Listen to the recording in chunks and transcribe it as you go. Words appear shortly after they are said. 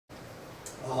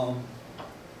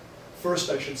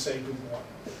First, I should say good morning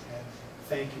and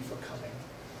thank you for coming.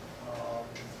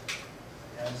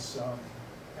 As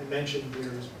I mentioned,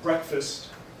 there's breakfast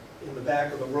in the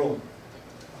back of the room.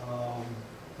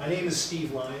 My name is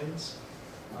Steve Lyons.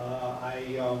 I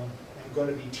am going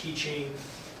to be teaching,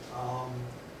 I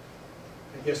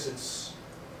guess it's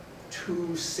 2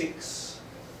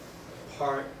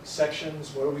 6-part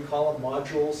sections. What do we call them?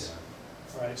 Modules?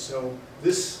 All right, so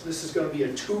this is going to be a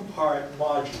 2-part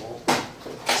module,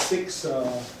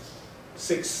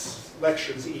 6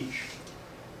 lectures each.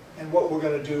 And what we're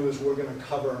going to do is we're going to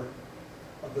cover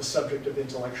the subject of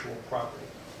intellectual property.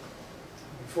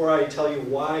 Before I tell you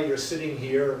why you're sitting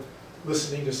here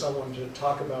listening to someone to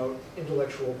talk about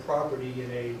intellectual property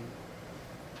in a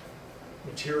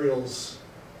materials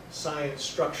science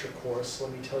structure course,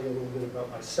 let me tell you a little bit about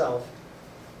myself.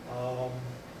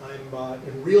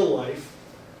 In real life,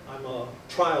 I'm a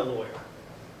trial lawyer.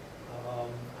 I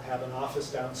have an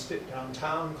office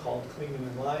downtown called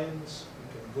Klingman & Lyons. You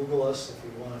can Google us if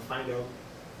you want to find out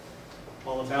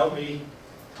all about me.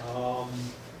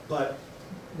 But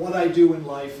what I do in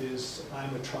life is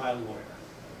I'm a trial lawyer.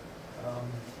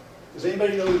 Does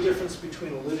anybody know the difference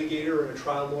between a litigator and a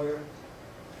trial lawyer?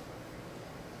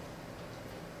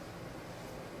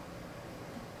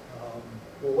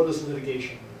 Well, what does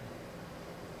litigation mean?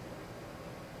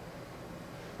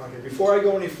 Okay, before I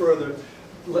go any further,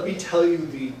 let me tell you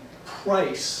the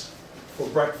price for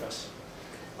breakfast.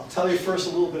 I'll tell you first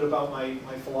a little bit about my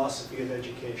philosophy of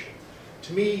education.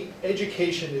 To me,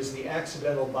 education is the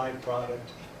accidental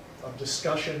byproduct of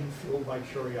discussion fueled by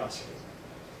curiosity.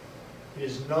 It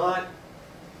is not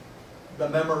the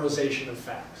memorization of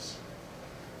facts.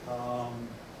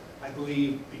 I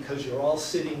believe because you're all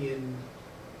sitting in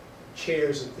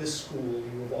chairs at this school,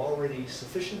 you have already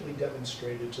sufficiently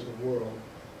demonstrated to the world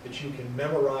that you can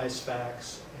memorize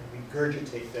facts and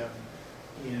regurgitate them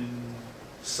in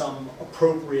some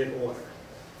appropriate order.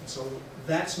 And so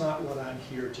that's not what I'm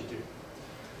here to do.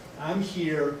 I'm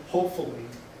here, hopefully,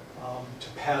 to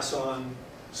pass on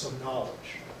some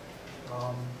knowledge.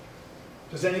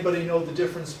 Does anybody know the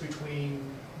difference between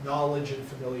knowledge and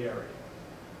familiarity?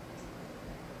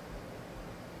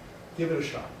 Give it a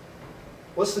shot.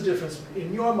 What's the difference,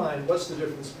 in your mind, what's the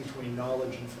difference between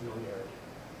knowledge and familiarity?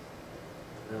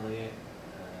 Familiarity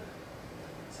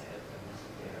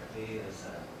is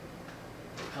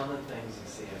common things you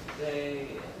see every day,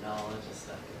 and knowledge is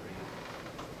stuff you read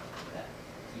that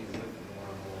you wouldn't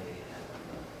normally have.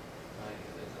 I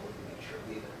wouldn't be true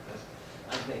either, because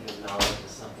I'm thinking knowledge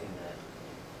is something that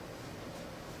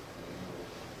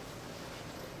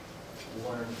you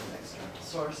learn from external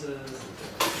sources, and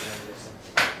there's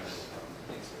something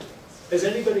from experience. Has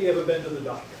anybody ever been to the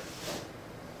doctor?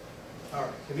 All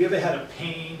right. Have you ever had a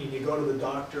pain and you go to the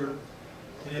doctor?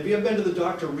 And have you ever been to the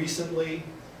doctor recently?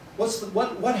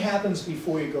 What happens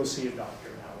before you go see a doctor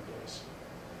nowadays?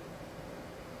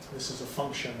 This is a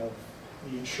function of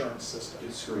the insurance system.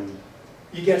 Get screened.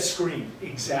 You get screened,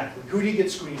 exactly. Who do you get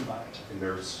screened by? A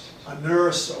nurse. A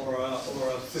nurse or a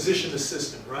physician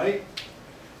assistant, right?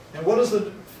 And what does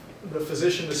the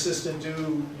physician assistant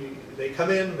do? They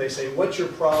come in, they say, what's your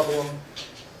problem?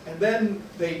 And then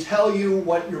they tell you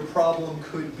what your problem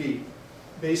could be.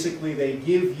 Basically, they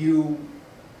give you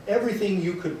everything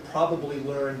you could probably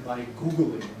learn by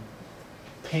Googling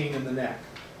pain in the neck,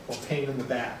 or pain in the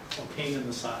back, or pain in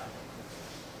the side.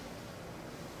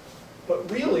 But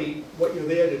really, what you're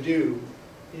there to do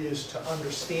is to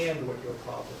understand what your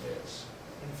problem is.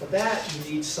 And for that, you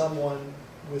need someone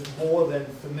with more than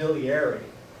familiarity.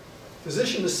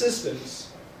 Physician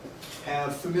assistants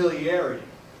have familiarity,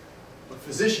 but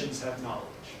physicians have knowledge.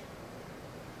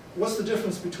 What's the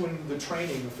difference between the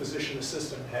training a physician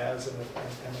assistant has and a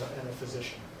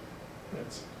physician?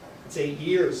 It's 8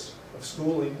 years of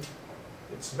schooling.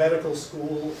 It's medical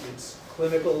school. It's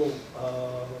clinical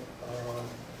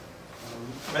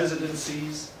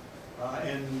residencies,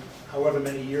 and however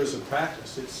many years of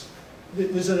practice.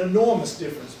 There's an enormous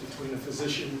difference between a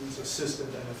physician's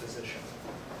assistant and a physician.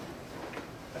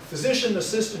 A physician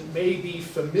assistant may be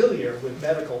familiar with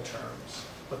medical terms,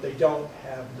 but they don't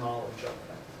have knowledge of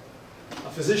them.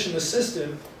 A physician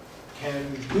assistant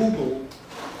can Google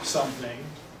something,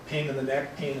 pain in the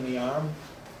neck, pain in the arm,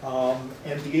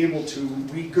 and be able to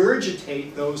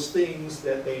regurgitate those things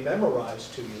that they memorize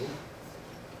to you,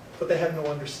 but they have no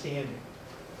understanding.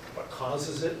 What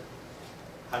causes it?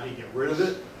 How do you get rid of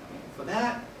it? For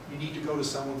that, you need to go to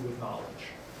someone with knowledge.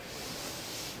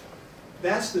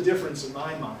 That's the difference in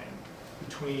my mind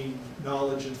between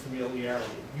knowledge and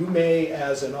familiarity. You may,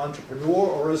 as an entrepreneur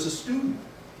or as a student,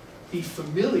 be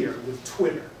familiar with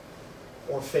Twitter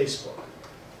or Facebook.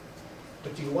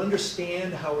 but do you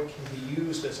understand how it can be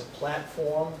used as a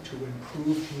platform to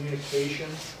improve communication,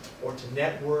 or to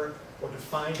network, or to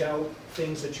find out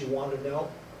things that you want to know?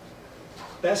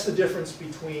 That's the difference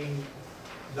between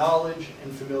knowledge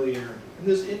and familiarity. And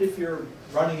if you're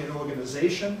running an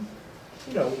organization,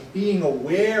 you know, being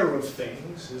aware of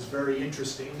things is very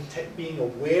interesting. Being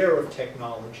aware of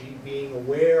technology, being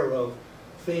aware of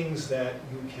things that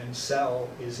you can sell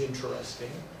is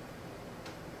interesting.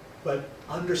 But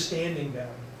understanding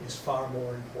them is far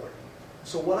more important.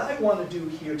 So what I want to do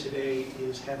here today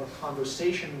is have a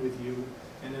conversation with you,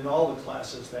 and in all the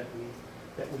classes that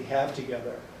we have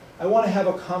together, I want to have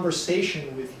a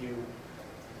conversation with you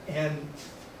and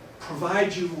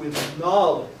provide you with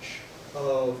knowledge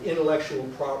of intellectual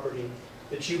property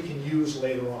that you can use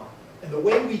later on. And the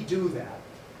way we do that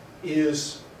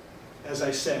is, as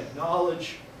I said,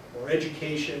 knowledge or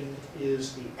education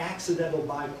is the accidental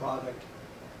byproduct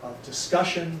of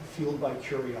discussion fueled by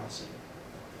curiosity.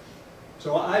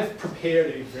 So I've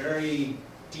prepared a very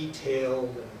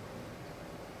detailed and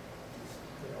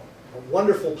a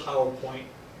wonderful PowerPoint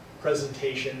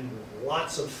presentation with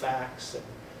lots of facts, and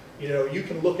you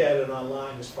can look at it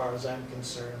online as far as I'm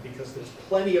concerned, because there's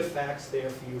plenty of facts there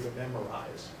for you to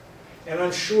memorize. And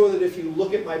I'm sure that if you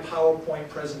look at my PowerPoint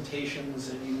presentations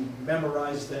and you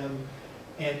memorize them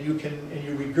and you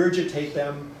regurgitate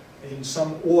them in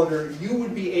some order, you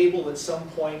would be able at some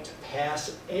point to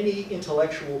pass any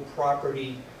intellectual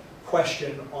property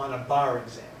question on a bar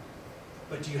exam.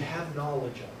 But do you have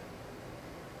knowledge of it?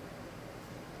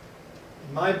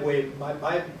 By my way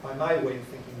of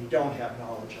thinking, you don't have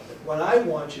knowledge of it. What I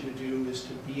want you to do is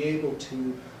to be able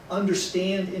to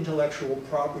understand intellectual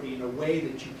property in a way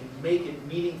that you can make it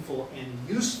meaningful and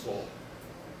useful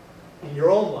in your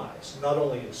own lives, not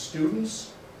only as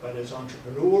students, but as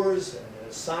entrepreneurs, and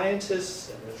as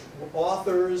scientists, and as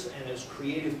authors, and as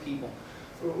creative people.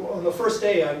 On the first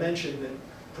day, I mentioned that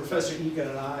Professor Eager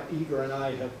and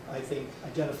I have, I think,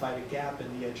 identified a gap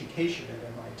in the education at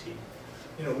MIT.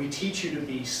 We teach you to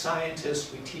be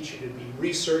scientists, we teach you to be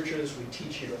researchers, we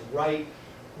teach you to write.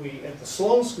 At the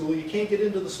Sloan School, you can't get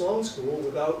into the Sloan School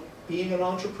without being an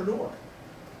entrepreneur.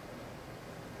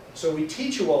 So we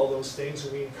teach you all those things,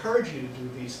 and we encourage you to do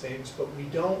these things, but we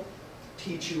don't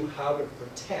teach you how to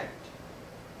protect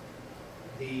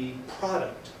the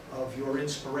product of your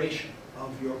inspiration,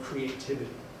 of your creativity.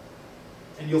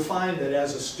 And you'll find that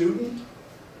as a student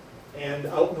and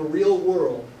out in the real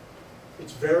world,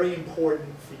 it's very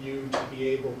important for you to be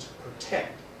able to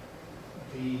protect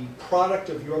the product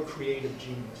of your creative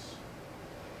genius.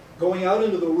 Going out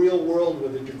into the real world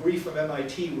with a degree from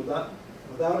MIT without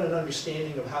an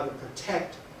understanding of how to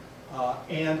protect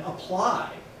and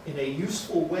apply in a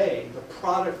useful way the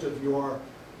product of your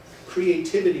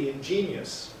creativity and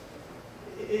genius,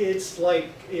 it's like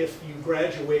if you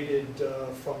graduated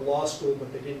from law school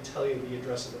but they didn't tell you the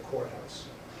address of the courthouse.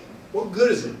 What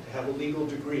good is it to have a legal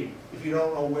degree if you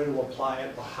don't know where to apply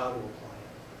it or how to apply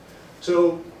it?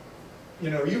 So,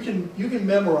 you can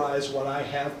memorize what I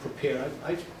have prepared.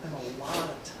 I've spent a lot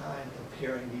of time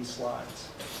preparing these slides.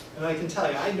 And I can tell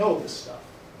you, I know this stuff.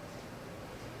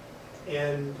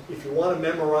 And if you want to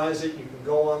memorize it, you can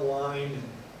go online and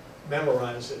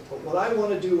memorize it. But what I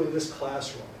want to do in this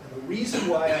classroom, and the reason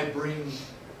why I bring,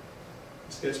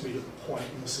 this gets me to the point,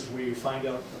 and this is where you find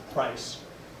out the price.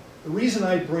 The reason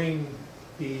I bring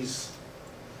these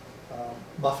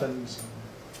muffins and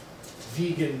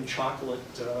vegan chocolate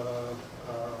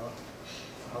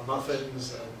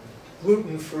muffins,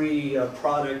 gluten-free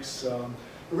products, the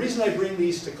reason I bring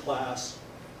these to class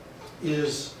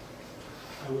is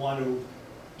I want to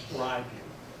bribe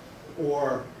you,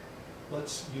 or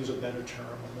let's use a better term,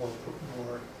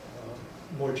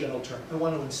 a more gentle term. I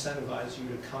want to incentivize you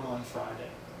to come on Friday,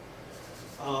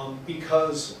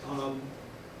 because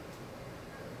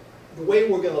the way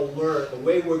we're going to learn, the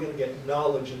way we're going to get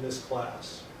knowledge in this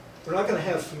class, we're not going to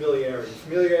have familiarity.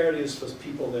 Familiarity is for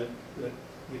people that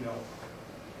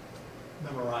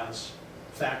memorize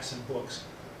facts and books.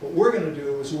 What we're going to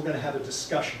do is we're going to have a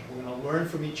discussion. We're going to learn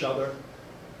from each other.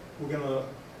 We're going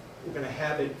to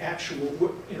have an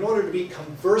actual, in order to be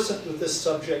conversant with this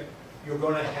subject, you're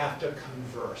going to have to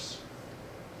converse.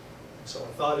 So I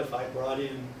thought if I brought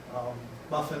in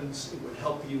muffins, it would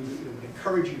help you, it would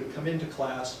encourage you to come into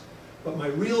class. But my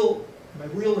real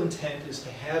intent is to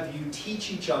have you teach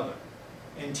each other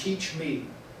and teach me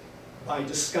by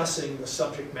discussing the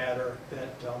subject matter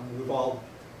that we've all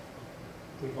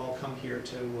come here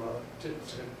to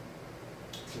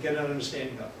get an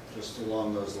understanding of. Just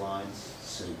along those lines,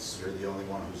 since you're the only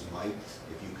one who's mic'd,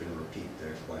 if you can repeat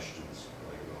their questions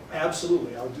while you're going back.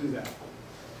 Absolutely, I'll do that.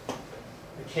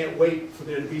 I can't wait for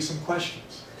there to be some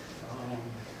questions.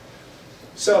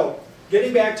 So,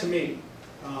 getting back to me,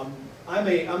 I'm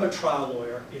a trial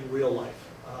lawyer in real life.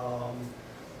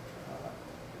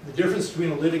 The difference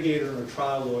between a litigator and a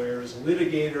trial lawyer is a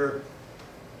litigator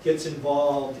gets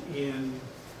involved in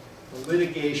the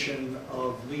litigation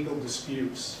of legal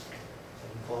disputes.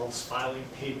 It involves filing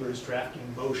papers, drafting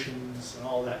motions, and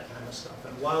all that kind of stuff.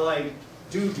 And while I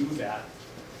do that,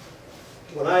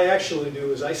 what I actually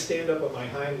do is I stand up on my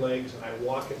hind legs and I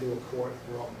walk into a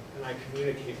courtroom and I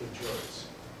communicate with jurors.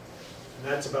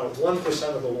 And that's about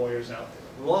 1% of the lawyers out there.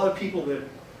 There are a lot of people that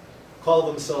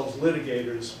call themselves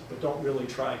litigators but don't really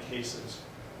try cases.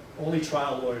 Only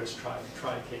trial lawyers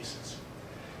try cases.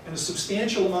 And a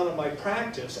substantial amount of my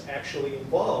practice actually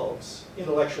involves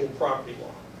intellectual property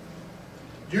law.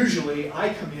 Usually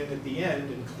I come in at the end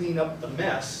and clean up the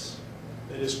mess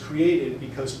that is created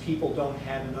because people don't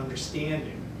have an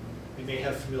understanding. They may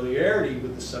have familiarity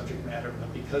with the subject matter,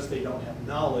 but because they don't have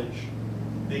knowledge,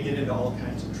 they get into all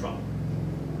kinds of trouble.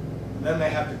 And then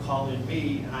they have to call in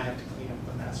me and I have to clean up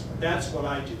the mess. But that's what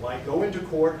I do. I go into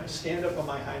court, I stand up on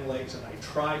my hind legs, and I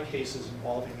try cases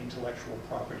involving intellectual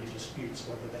property disputes,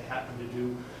 whether they happen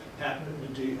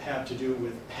to have to do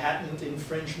with patent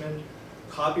infringement,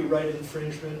 copyright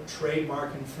infringement,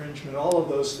 trademark infringement. All of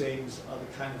those things are the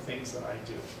kind of things that I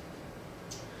do.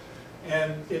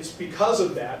 And it's because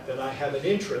of that that I have an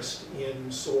interest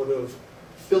in sort of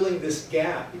filling this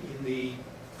gap in the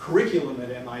curriculum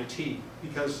at MIT,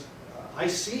 because I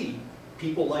see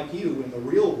people like you in the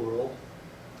real world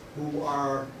who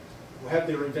have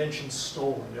their inventions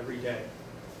stolen every day.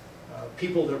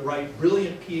 People that write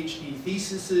brilliant PhD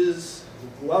theses,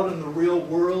 who go out in the real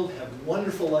world, have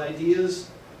wonderful ideas,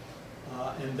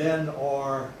 and then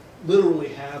literally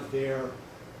have their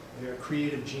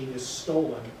creative genius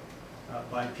stolen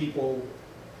by people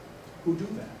who do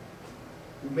that,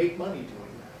 who make money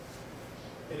doing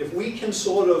that. And if we can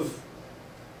sort of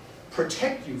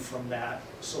protect you from that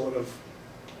sort of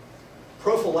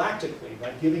prophylactically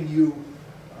by giving you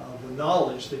the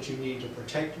knowledge that you need to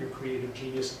protect your creative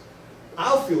genius,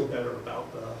 I'll feel better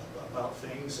about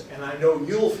things, and I know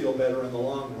you'll feel better in the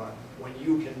long run when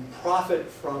you can profit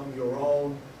from your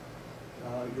own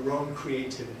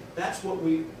creativity. That's what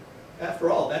after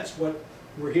all, that's what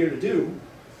we're here to do.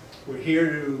 We're here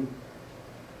to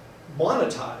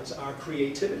monetize our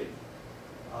creativity.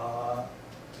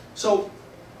 So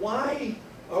why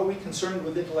are we concerned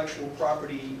with intellectual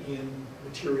property in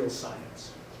material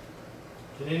science?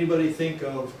 Can anybody think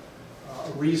of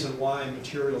a reason why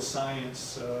material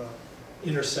science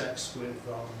intersects with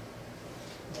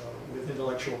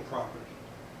intellectual property?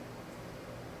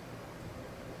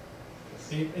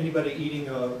 Anybody eating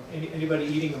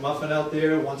a muffin out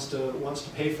there wants to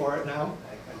pay for it now?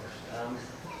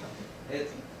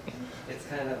 It's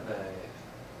kind of a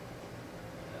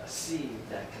seed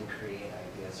that can create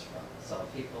ideas from. So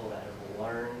people that have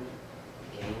learned,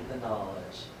 gained the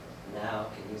knowledge, now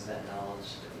can use that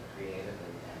knowledge to be creative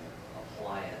and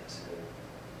apply it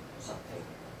to something.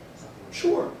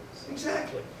 Sure,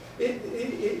 exactly.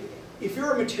 If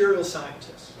you're a material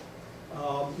scientist,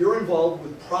 you're involved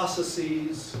with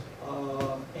processes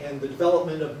and the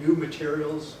development of new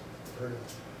materials. You've heard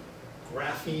of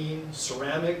graphene,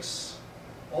 ceramics,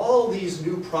 all these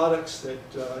new products that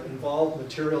involve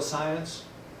material science.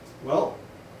 Well,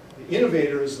 the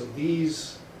innovators of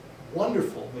these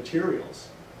wonderful materials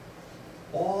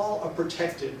all are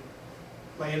protected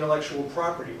by intellectual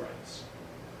property rights.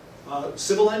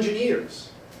 Civil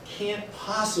engineers can't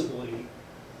possibly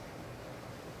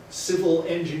civil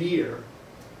engineer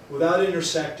without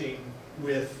intersecting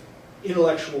with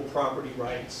intellectual property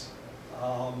rights.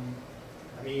 I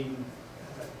mean,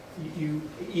 you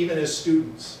even as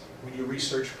students, when you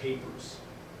research papers,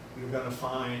 you're going to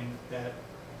find that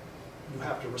you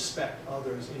have to respect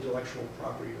others' intellectual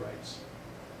property rights.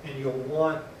 And you'll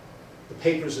want the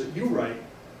papers that you write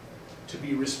to be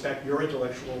your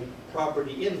intellectual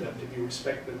property in them to be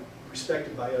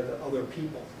respected by other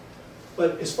people.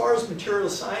 But as far as material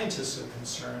scientists are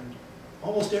concerned,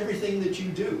 almost everything that you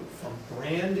do, from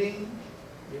branding,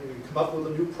 you come up with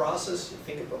a new process, you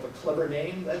think of a clever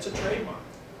name, that's a trademark.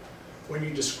 When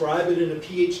you describe it in a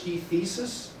PhD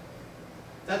thesis,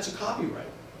 that's a copyright.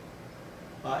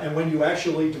 And when you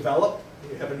actually develop,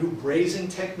 you have a new brazing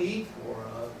technique or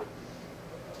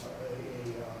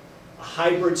a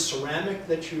hybrid ceramic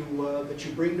that you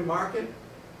bring to market,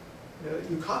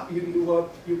 you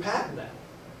patent that,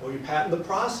 or you patent the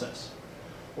process,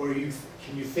 or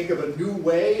can you think of a new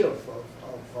way of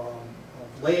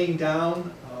laying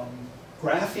down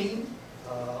graphene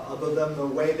other than the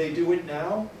way they do it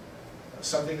now,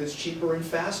 something that's cheaper and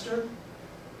faster?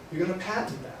 you're going to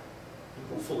patent that and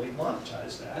hopefully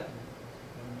monetize that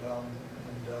and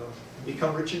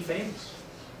become rich and famous,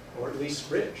 or at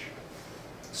least rich.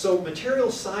 So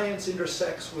material science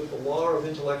intersects with the law of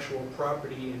intellectual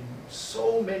property in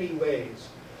so many ways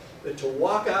that to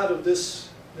walk out of this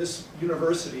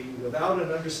university without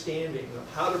an understanding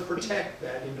of how to protect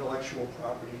that intellectual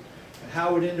property and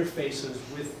how it interfaces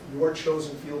with your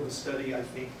chosen field of study, I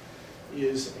think,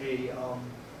 is a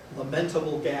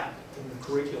lamentable gap in the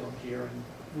curriculum here, and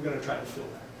we're going to try to fill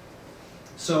that.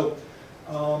 So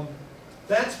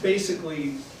that's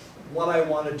basically what I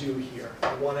want to do here.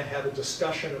 I want to have a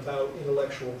discussion about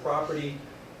intellectual property,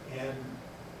 and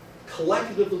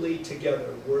collectively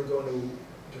together we're going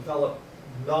to develop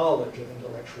knowledge of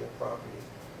intellectual property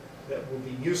that will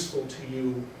be useful to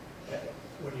you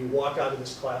when you walk out of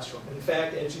this classroom. In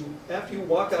fact, after you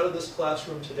walk out of this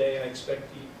classroom today, I expect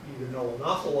you to know an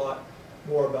awful lot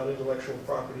more about intellectual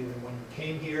property than when you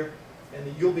came here, and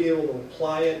that you'll be able to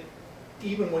apply it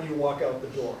even when you walk out the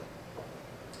door.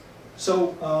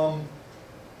 So,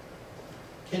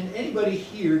 can anybody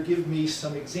here give me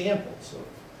some examples of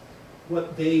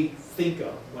what they think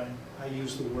of when I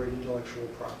use the word intellectual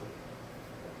property?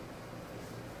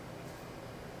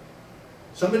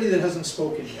 Somebody that hasn't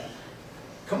spoken yet.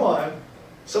 Come on.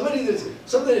 Somebody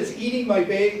that's eating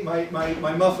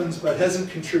my muffins but hasn't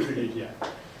contributed yet.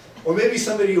 Or maybe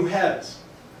somebody who has.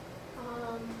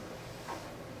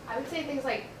 I would say things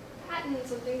like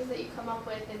patents and things that you come up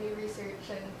with in new research,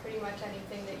 and pretty much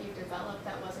anything that you developed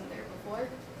that wasn't there before.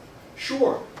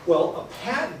 Sure. Well, a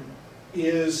patent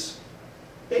is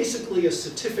basically a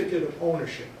certificate of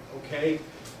ownership, okay?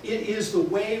 It is the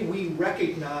way we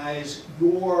recognize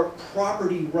your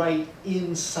property right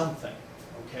in something,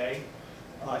 okay?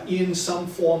 In some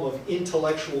form of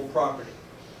intellectual property.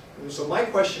 So my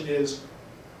question is,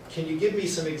 can you give me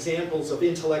some examples of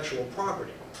intellectual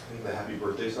property? I think the Happy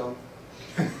Birthday song.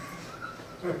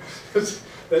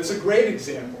 That's a great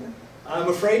example. I'm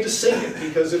afraid to sing it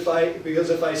because if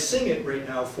I sing it right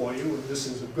now for you, and this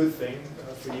is a good thing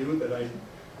for you, that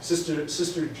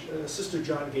Sister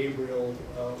John Gabriel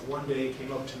one day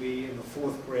came up to me in the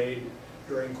 4th grade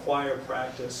during choir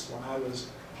practice when I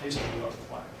used to love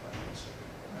choir practice,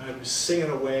 and I was singing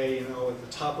away, you know, at the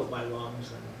top of my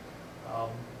lungs, and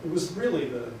it was really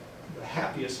the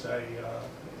happiest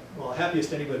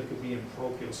happiest anybody could be in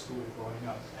parochial school growing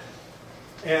up.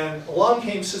 And along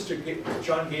came Sister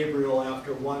John Gabriel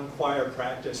after one choir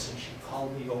practice, and she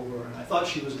called me over, and I thought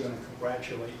she was going to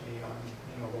congratulate me on,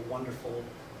 you know, the wonderful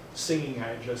singing I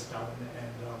had just done.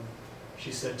 And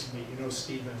she said to me, "You know,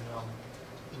 Stephen,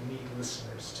 you need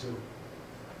listeners too."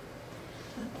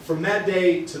 From that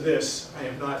day to this, I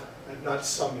have not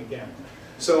sung again.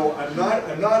 So I'm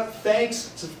not.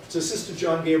 Thanks to Sister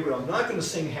John Gabriel, I'm not going to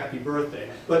sing Happy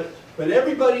Birthday. But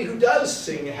everybody who does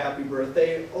sing a Happy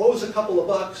Birthday owes a couple of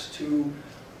bucks to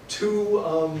two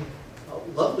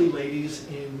lovely ladies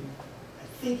in, I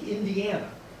think, Indiana,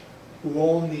 who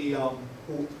own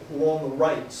the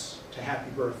rights to Happy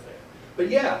Birthday. But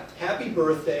yeah, Happy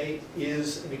Birthday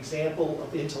is an example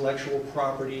of intellectual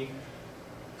property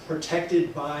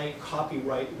protected by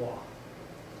copyright law.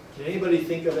 Can anybody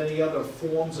think of any other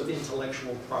forms of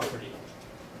intellectual property?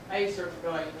 I used to work for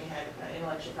Boeing, and we had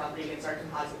intellectual property against our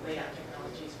composite layout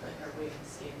technologies, like our wing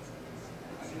skins and things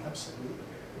like that. Absolutely.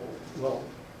 Well,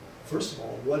 first of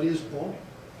all, what is Boeing?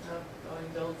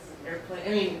 Boeing builds airplane. I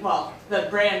mean, well, the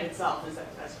brand itself is that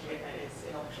is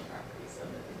intellectual property, so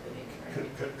the name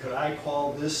and brand. Could I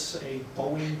call this a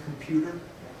Boeing computer?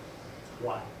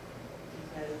 Why?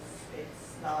 Because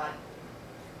it's not.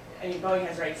 I mean, Boeing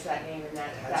has rights to that name and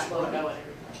that logo and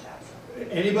everything like that. So.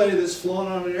 Anybody that's flown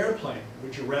on an airplane,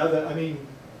 would you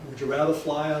rather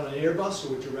fly on an Airbus,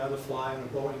 or would you rather fly on a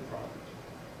Boeing product?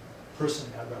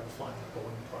 Personally, I'd rather fly on a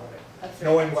Boeing product. That's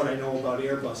knowing what I know about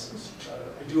Airbuses.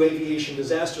 I do aviation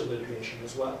disaster litigation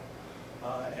as well.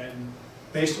 And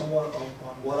based on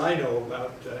what I know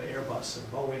about Airbus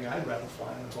and Boeing, I'd rather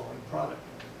fly on a Boeing product.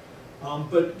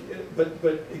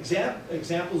 But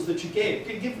examples that you gave,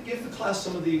 give the class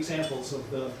some of the examples of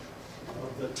the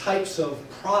types of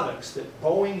products that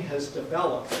Boeing has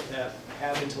developed that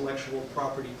have intellectual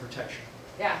property protection.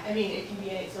 Yeah, I mean, it can be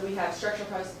any, so we have structural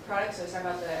products, so it's talking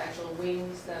about the actual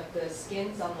wings, the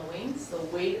skins on the wings, the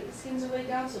way that the skins are laid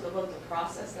down, so both the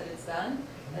process that it's done,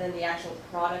 and then the actual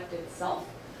product itself.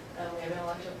 We have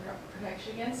intellectual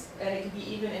protection against, and it can be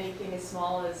even anything as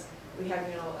small as, we have,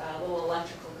 you know, little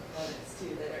electrical components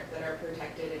too that are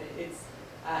protected, and it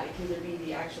can either be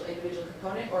the actual individual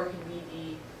component, or it can be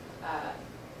the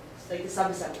like the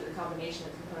subassembly, the combination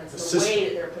of components, the way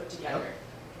that they're put together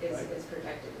is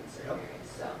protected in certain areas.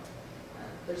 So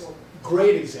there's a,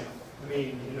 Great example. I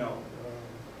mean, you know,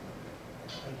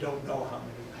 I don't know how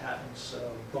many patents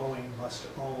Boeing must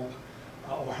own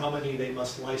or how many they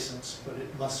must license, but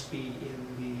it must be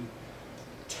in the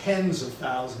tens of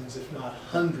thousands, if not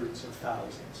hundreds of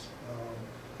thousands.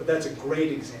 But that's a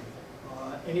great example.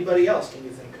 Anybody else can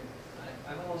you think of?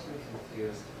 I've always been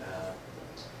confused about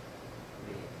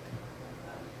the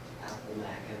Apple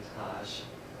Macintosh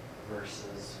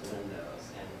versus Windows.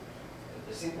 And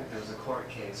it seemed like there was a court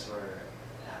case where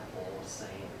Apple was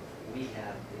saying, we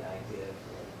have the idea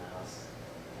for the mouse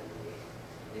and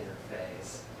the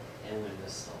interface, and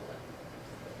Windows stole it.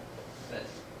 But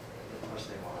of course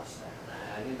they lost that.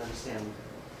 And I didn't understand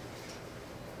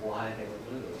why they would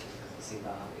lose, because it seemed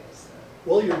obvious that.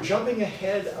 Well, you're jumping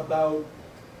ahead about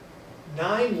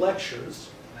 9 lectures,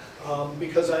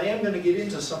 because I am going to get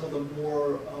into some of the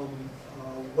more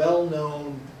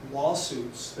well-known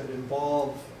lawsuits that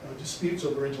involve disputes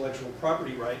over intellectual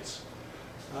property rights.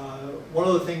 One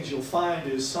of the things you'll find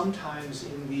is sometimes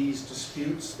in these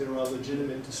disputes there are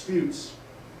legitimate disputes,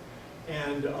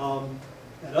 and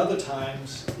at other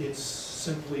times it's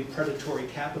simply predatory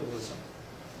capitalism.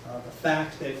 The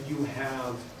fact that you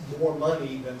have more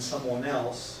money than someone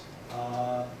else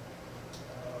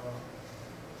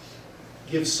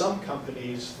gives some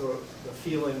companies the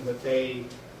feeling that they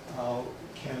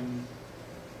can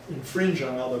infringe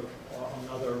on other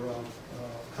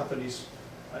companies'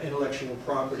 intellectual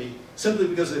property simply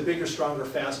because they're bigger, stronger,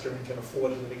 faster, and can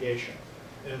afford litigation.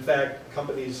 And in fact,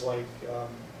 companies like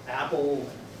Apple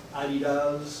and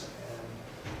Adidas,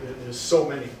 and there's so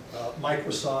many,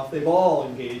 Microsoft, they've all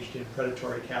engaged in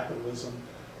predatory capitalism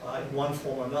in one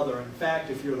form or another. In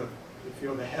fact, if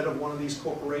you're the head of one of these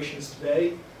corporations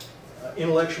today,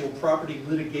 intellectual property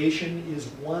litigation is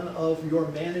one of your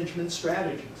management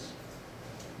strategies.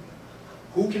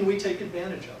 Who can we take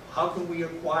advantage of? How can we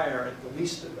acquire at the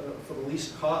least, for the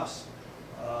least cost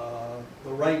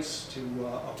the rights to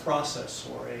a process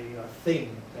or a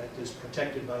thing that is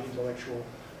protected by intellectual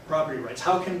property rights?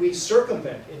 How can we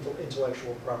circumvent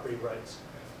intellectual property rights?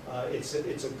 It's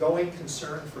a going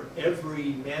concern for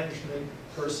every management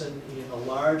person in a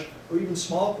large or even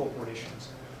small corporations.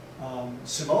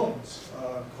 Simone's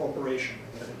corporation,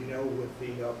 you know, with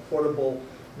the portable,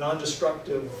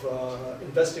 non-destructive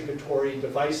investigatory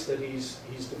device that he's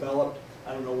developed.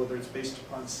 I don't know whether it's based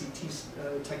upon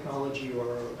CT technology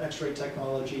or X-ray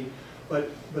technology, but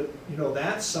you know,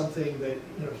 that's something that,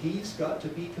 you know, he's got to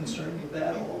be concerned with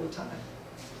that all the time,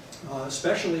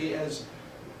 especially as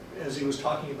he was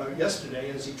talking about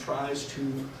yesterday, as he tries to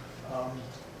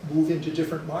move into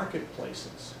different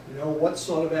marketplaces. You know, what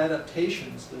sort of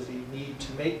adaptations does he need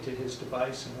to make to his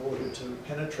device in order to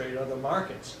penetrate other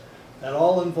markets? That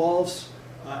all involves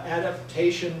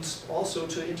adaptations also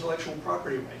to intellectual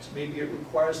property rights. Maybe it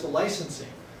requires the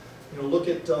licensing. You know, look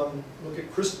at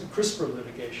CRISPR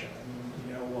litigation. I mean,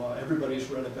 you know, everybody's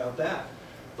read about that.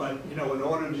 But you know, in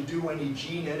order to do any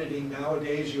gene editing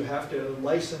nowadays, you have to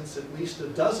license at least a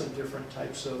dozen different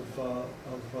types of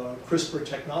CRISPR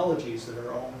technologies that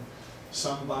are owned.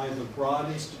 Some by the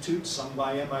Broad Institute, some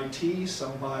by MIT,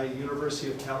 some by University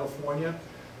of California.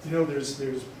 You know, there's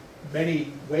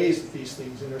many ways that these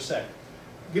things intersect.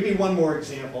 Give me one more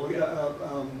example.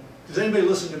 Does anybody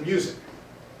listen to music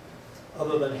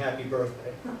other than Happy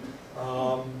Birthday?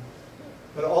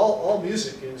 But all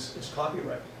music is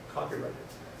copyrighted.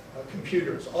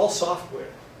 Computers, all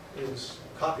software is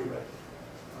copyrighted.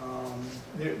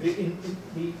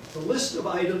 The list of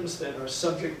items that are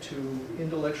subject to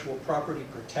intellectual property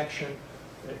protection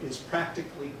is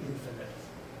practically infinite.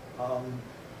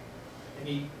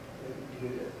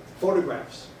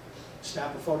 Photographs,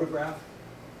 snap a photograph,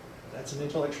 that's an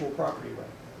intellectual property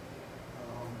right.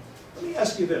 Let me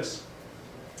ask you this.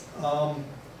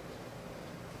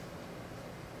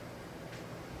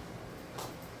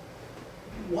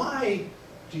 Why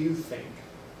do you think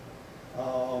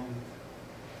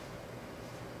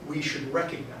we should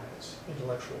recognize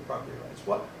intellectual property rights?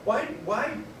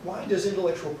 Why does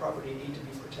intellectual property need to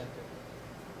be protected?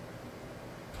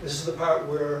 This is the part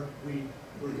where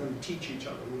we're going to teach each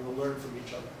other, we're going to learn from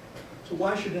each other. So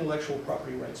why should intellectual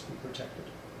property rights be protected?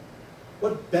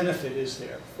 What benefit is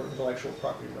there for intellectual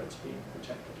property rights being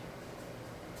protected?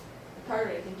 part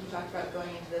of it, I think you talked about going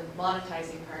into the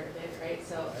monetizing part of it, right?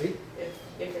 So Right.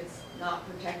 if it's not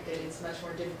protected, it's much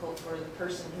more difficult for the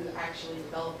person who actually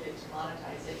developed it to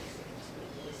monetize it, because they can just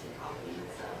make illicit copies,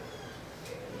 so.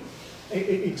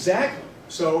 Exactly.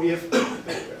 So if,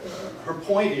 her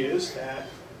point is that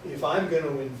if I'm going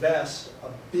to invest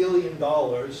 $1 billion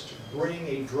to bring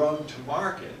a drug to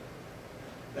market,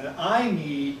 then I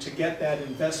need to get that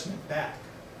investment back.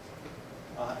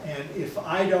 And if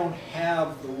I don't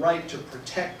have the right to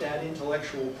protect that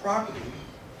intellectual property,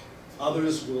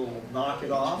 others will knock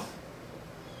it off,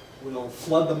 will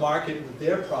flood the market with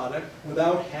their product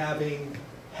without having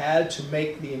had to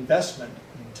make the investment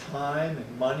in time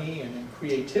and money and in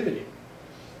creativity.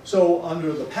 So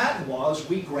under the patent laws,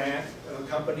 we grant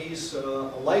companies a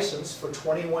license for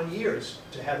 21 years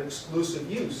to have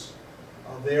exclusive use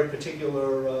of their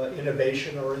particular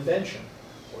innovation or invention,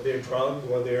 or their drug,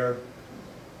 or their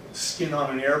skin on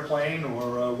an airplane,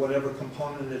 or whatever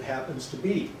component it happens to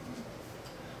be.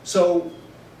 So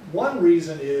one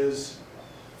reason is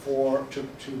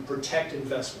to protect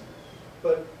investment.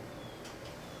 But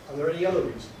are there any other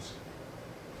reasons?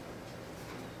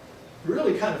 We're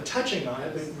really kind of touching on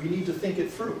it, but we need to think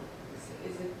it through.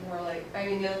 Is it more like, I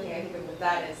mean, the other thing I think of with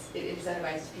that is it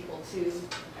incentivizes people to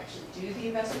actually do the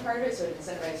investment part of it, so it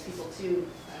incentivizes people to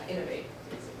innovate,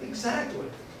 basically. Exactly.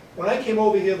 When I came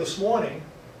over here this morning,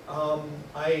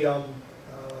 I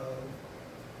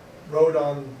rode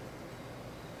on,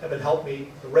 heaven help me,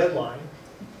 the Red Line.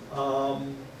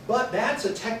 But that's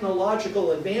a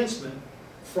technological advancement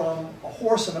from a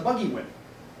horse and a buggy whip.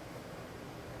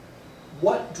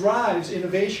 What drives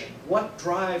innovation? What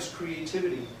drives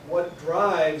creativity? What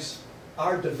drives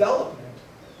our development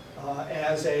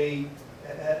as a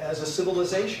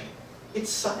civilization? It's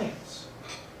science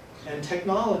and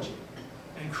technology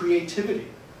and creativity.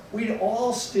 We'd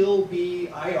all still be,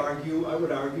 I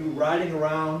would argue, riding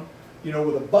around,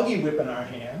 with a buggy whip in our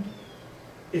hand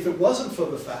if it wasn't for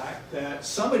the fact that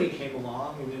somebody came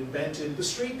along and invented the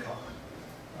streetcar,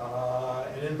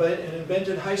 and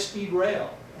invented high-speed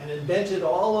rail, and invented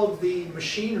all of the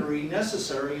machinery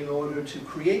necessary in order to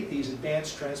create these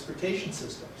advanced transportation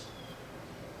systems.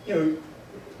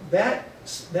 That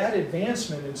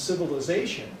advancement in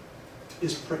civilization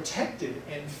is protected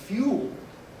and fueled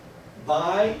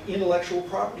by intellectual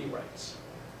property rights.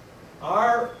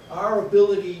 Our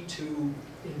ability to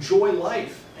enjoy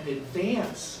life and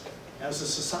advance as a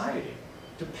society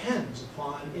depends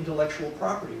upon intellectual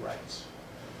property rights.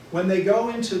 When they go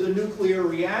into the nuclear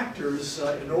reactors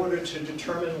in order to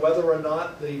determine whether or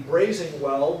not the brazing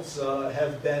welds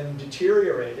have been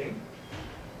deteriorating,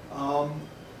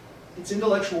 it's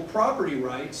intellectual property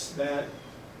rights that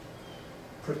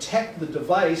protect the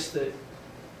device that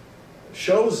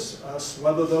shows us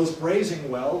whether those brazing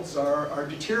welds are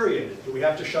deteriorated. Do we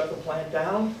have to shut the plant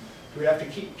down?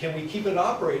 Can we keep it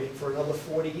operating for another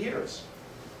 40 years?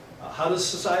 How does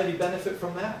society benefit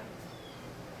from that?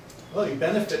 Well, you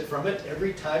benefit from it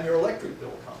every time your electric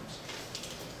bill comes.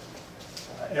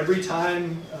 Every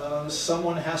time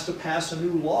someone has to pass a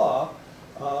new law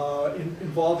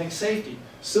involving safety.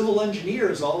 Civil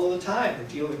engineers all of the time are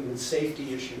dealing with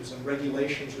safety issues and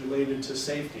regulations related to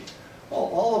safety. Well,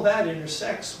 all of that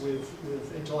intersects with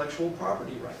intellectual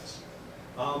property rights.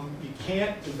 You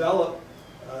can't develop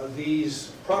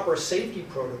these proper safety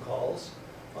protocols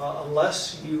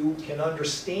unless you can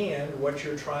understand what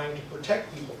you're trying to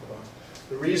protect people from.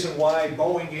 The reason why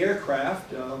Boeing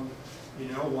aircraft,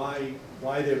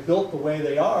 why they're built the way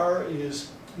they are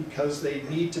is because they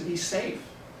need to be safe.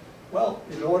 Well,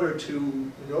 in order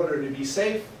to be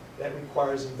safe, that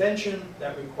requires invention,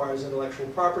 that requires intellectual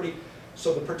property.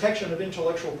 So the protection of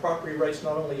intellectual property rights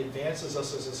not only advances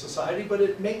us as a society, but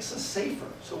it makes us safer.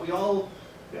 So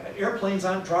airplanes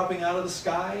aren't dropping out of the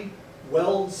sky.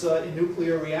 Welds in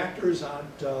nuclear reactors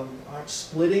aren't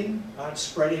splitting, aren't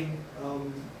spreading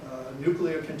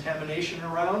nuclear contamination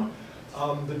around.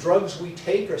 The drugs we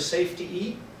take are safe to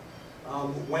eat.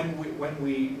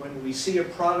 When we see a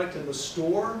product in the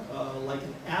store, like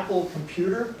an Apple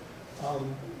computer,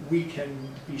 we can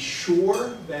be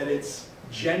sure that it's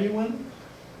genuine.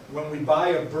 When we buy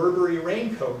a Burberry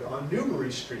raincoat on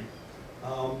Newbury Street,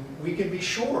 we can be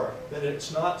sure that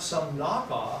it's not some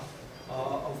knockoff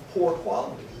of poor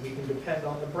quality. We can depend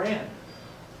on the brand.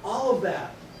 All of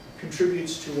that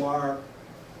contributes to our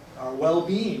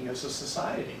well-being as a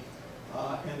society.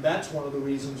 And that's one of the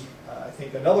reasons, I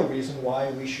think another reason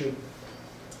why we should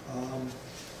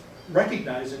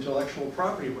recognize intellectual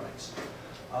property rights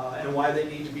and why they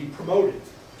need to be promoted.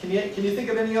 Can you think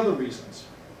of any other reasons?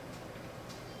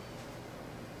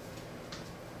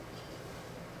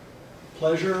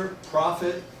 Pleasure,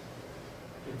 profit,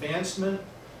 advancement,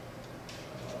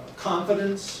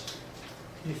 confidence,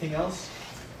 anything else?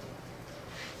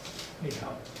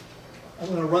 Anyhow, I'm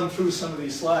going to run through some of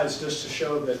these slides just to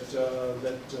show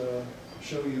that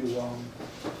show you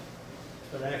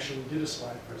that I actually did a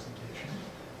slide presentation.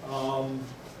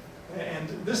 And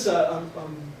this, I'm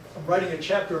writing a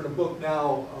chapter in a book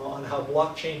now on how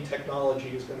blockchain technology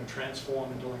is going to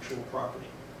transform intellectual property.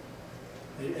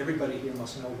 Everybody here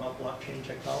must know about blockchain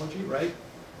technology, right?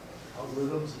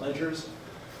 Algorithms, ledgers.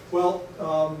 Well,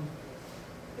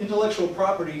 intellectual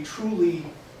property truly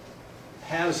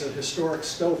has a historic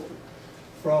story.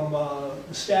 From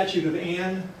the Statute of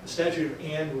Anne. The Statute of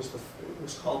Anne was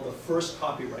called the first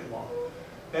copyright law.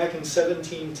 Back in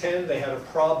 1710, they had a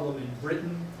problem in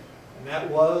Britain, and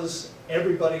that was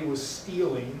everybody was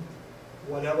stealing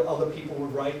whatever other people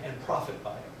would write and profit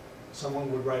by it.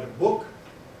 Someone would write a book,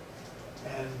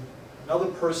 and another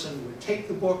person would take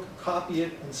the book, copy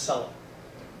it, and sell it.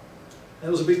 And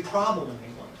it was a big problem in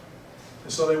England.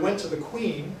 And so they went to the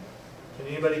Queen. Can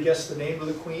anybody guess the name of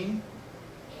the Queen?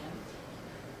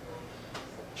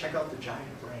 Check out the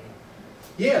giant brain.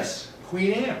 Yes,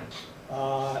 Queen Anne.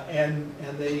 And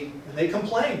they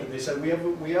complained, and they said, we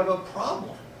have a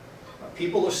problem.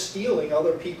 People are stealing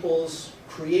other people's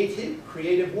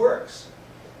creative works.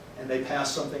 And they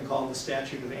passed something called the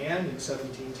Statute of Anne in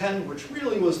 1710, which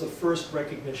really was the first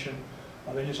recognition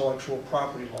of intellectual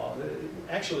property law.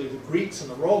 Actually, the Greeks and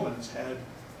the Romans had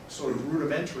sort of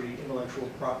rudimentary intellectual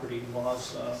property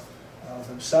laws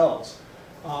themselves.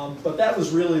 But that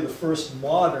was really the first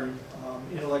modern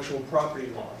intellectual property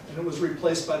law. And it was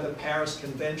replaced by the Paris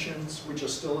Conventions, which are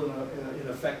still in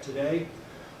effect today.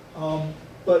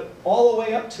 But all the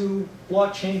way up to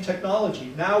blockchain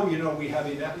technology. Now, you know, we have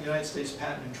a United States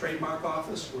Patent and Trademark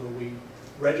Office where we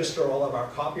register all of our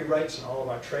copyrights and all of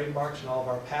our trademarks and all of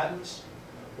our patents.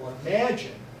 Well,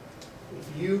 imagine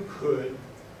if you could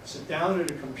sit down at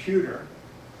a computer,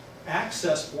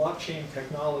 access blockchain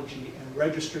technology, and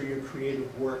register your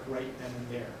creative work right then and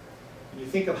there. And you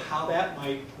think of how that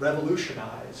might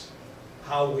revolutionize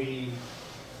how we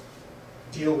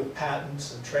deal with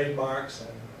patents and trademarks and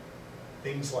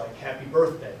things like Happy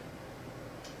Birthday.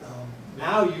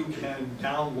 Now you can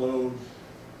download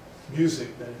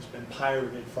music that has been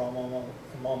pirated from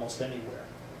almost anywhere.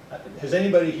 Has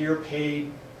anybody here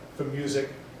paid for music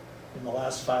in the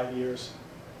last 5 years?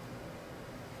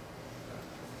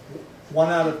 1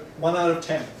 out of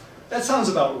 10. That sounds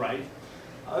about right.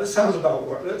 That sounds about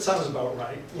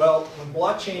right. Well, when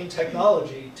blockchain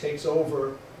technology takes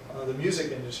over the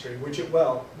music industry, which it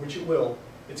will,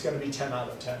 it's going to be 10 out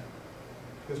of 10.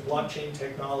 Because blockchain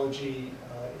technology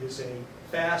is a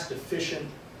fast, efficient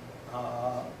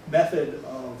method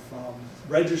of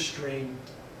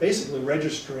basically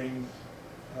registering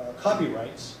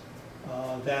copyrights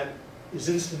that is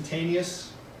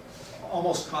instantaneous,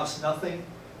 almost costs nothing,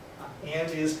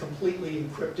 and is completely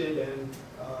encrypted and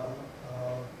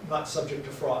not subject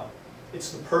to fraud.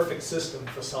 It's the perfect system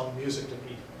for selling music to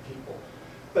people.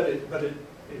 But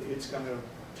it's going to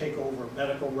take over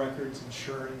medical records,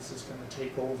 insurance. It's going to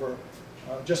take over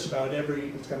just about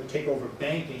it's going to take over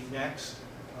banking next.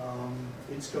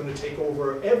 It's going to take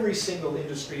over every single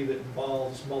industry that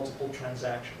involves multiple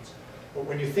transactions. But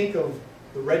when you think of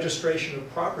the registration of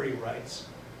property rights,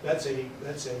 that's a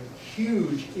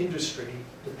huge industry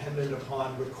dependent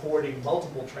upon recording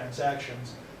multiple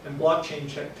transactions, and blockchain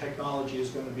technology is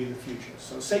going to be the future.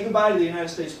 So say goodbye to the United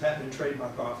States Patent and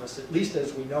Trademark Office, at least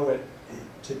as we know it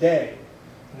today.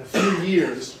 In a few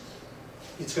years,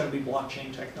 it's going to be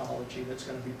blockchain technology that's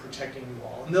going to be protecting you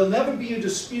all. And there'll never be a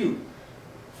dispute,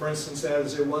 for instance,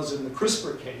 as there was in the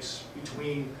CRISPR case,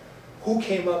 between who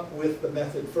came up with the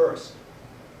method first.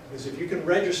 Because if you can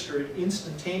register it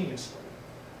instantaneously,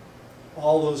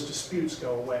 all those disputes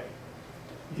go away.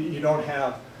 You don't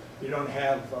have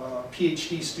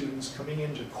PhD students coming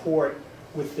into court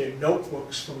with their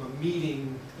notebooks from a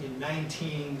meeting in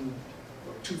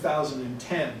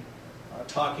 2010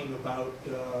 talking about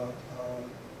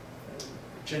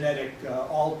genetic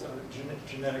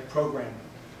programming,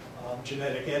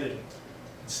 genetic editing.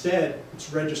 Instead,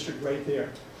 it's registered right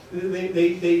there.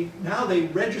 Now they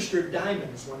register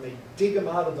diamonds when they dig them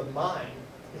out of the mine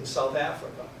in South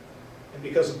Africa. And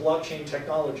because of blockchain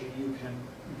technology, you can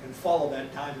follow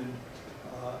that diamond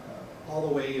all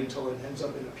the way until it ends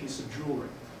up in a piece of jewelry.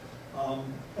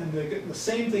 And the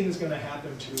same thing is going to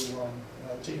happen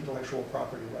to intellectual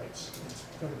property rights. It's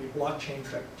going to be blockchain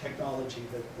technology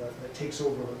that takes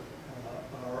over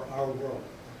our world.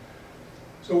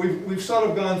 So we've sort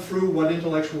of gone through what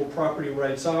intellectual property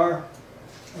rights are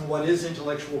and what is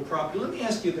intellectual property. Let me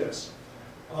ask you this.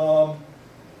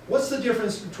 What's the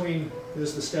difference between,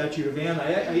 there's the Statute of Anne.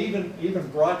 I even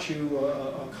brought you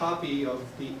a copy of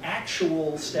the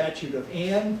actual Statute of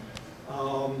Anne.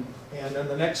 And on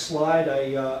the next slide,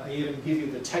 I even give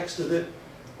you the text of it.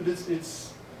 But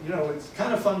it's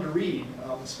kind of fun to read,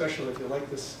 especially if you like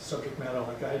this subject matter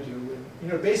like I do.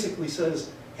 And, it basically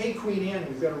says, hey, Queen Anne,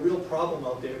 we've got a real problem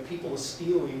out there. People are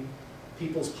stealing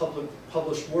people's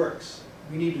published works.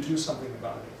 We need to do something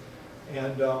about it.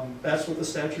 And that's what the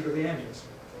Statute of Anne is.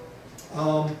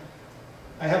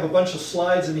 I have a bunch of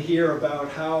slides in here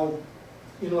about how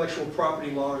intellectual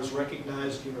property law is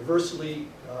recognized universally.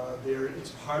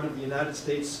 It's part of the United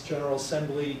States General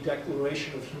Assembly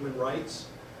Declaration of Human Rights.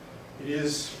 It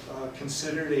is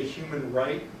considered a human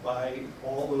right by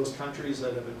all those countries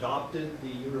that have adopted the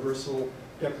Universal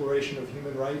Declaration of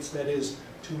Human Rights. That is,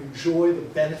 to enjoy the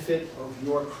benefit of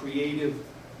your creativity.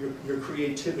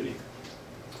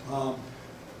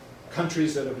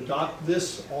 Countries that have adopted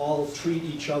this all treat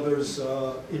each other's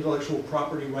intellectual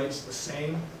property rights the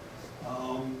same.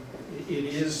 It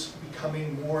is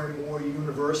becoming more and more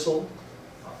universal.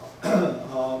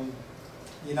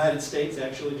 The United States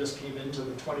actually just came into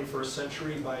the 21st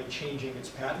century by changing its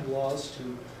patent laws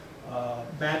to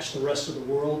match the rest of the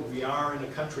world. We are in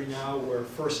a country now where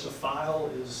first to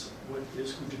file is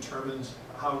who determines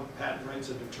how patent rights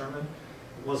are determined.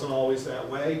 It wasn't always that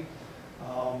way.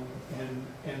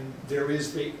 And there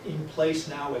is in place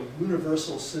now a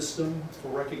universal system for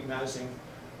recognizing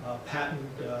patent,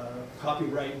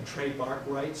 copyright, and trademark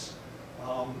rights.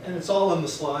 And it's all on the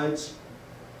slides.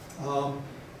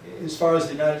 As far as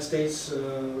the United States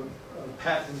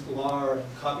patent law and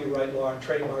copyright law and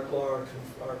trademark law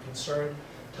are concerned,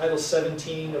 Title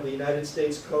 17 of the United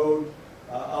States Code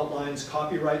outlines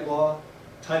copyright law.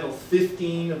 Title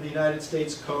 15 of the United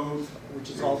States Code, which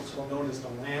is also known as the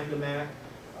Lanham Act,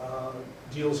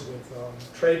 deals with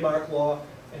trademark law.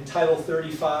 And Title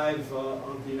 35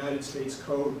 of the United States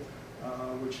Code,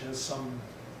 which has some,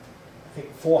 I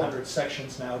think, 400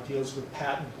 sections now, deals with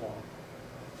patent law.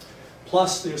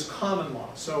 Plus, there's common law.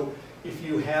 So, if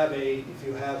you have a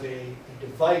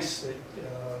device that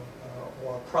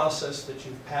or a process that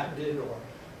you've patented, or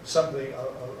something, a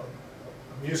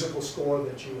musical score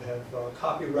that you have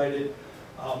copyrighted,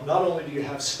 not only do you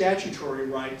have statutory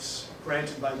rights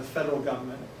granted by the federal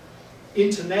government,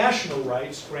 international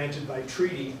rights granted by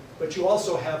treaty, but you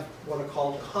also have what are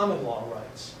called common law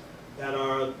rights.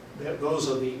 Those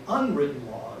are the unwritten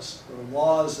laws, the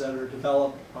laws that are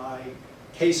developed on a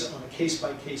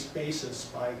case-by-case basis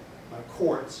by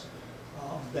courts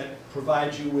that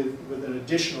provide you with an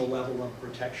additional level of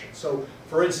protection. So,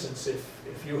 for instance,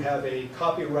 if you have a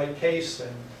copyright case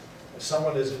and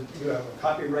you have a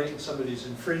copyright and somebody's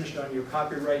infringed on your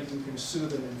copyright, you can sue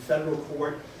them in federal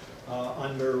court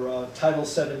under Title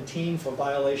 17 for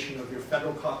violation of your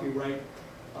federal copyrights,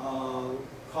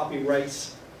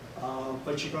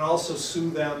 but you can also sue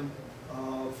them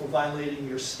for violating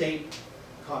your state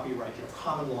copyright, your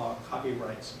common law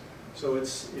copyrights. So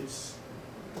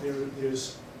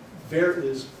there's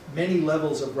many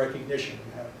levels of recognition.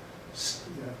 You have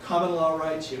common law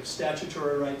rights, you have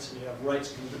statutory rights, and you have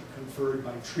rights conferred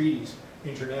by treaties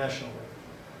internationally.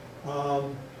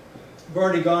 We've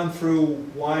already gone through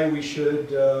why we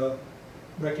should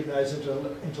recognize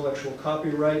intellectual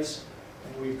copyrights,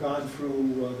 and we've gone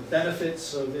through the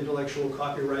benefits of intellectual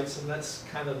copyrights, and that's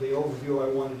kind of the overview I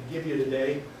wanted to give you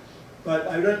today. But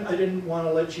I didn't want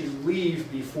to let you leave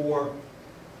before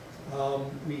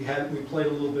we played a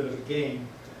little bit of a game.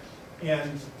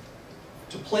 And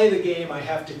to play the game, I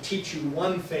have to teach you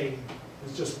one thing.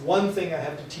 There's just one thing I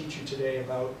have to teach you today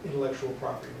about intellectual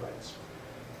property rights.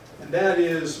 And that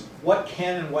is what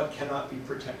can and what cannot be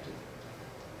protected.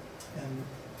 And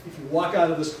if you walk out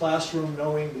of this classroom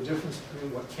knowing the difference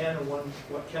between what can and what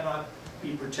cannot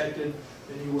be protected,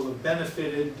 then you will have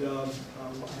benefited, I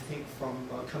think, from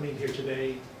coming here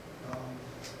today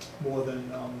more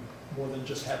than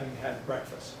just having had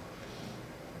breakfast.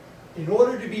 In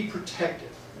order to be protected,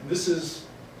 and this is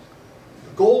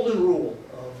the golden rule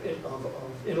of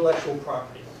intellectual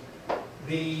property,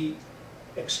 the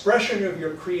expression of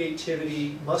your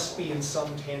creativity must be in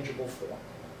some tangible form.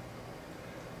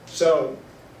 So,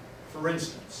 for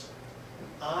instance,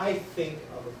 I think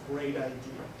of a great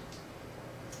idea,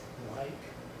 like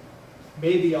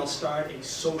maybe I'll start a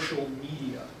social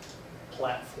media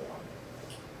platform,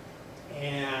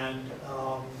 and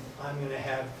I'm going to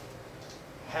have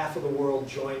half of the world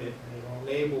join it, and it'll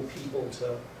enable people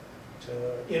to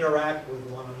interact with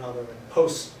one another and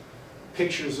post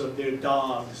pictures of their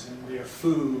dogs and their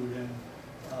food and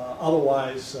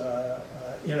otherwise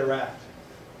interact.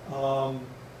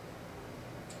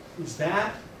 Is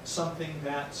that something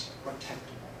that's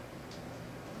protectable?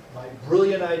 My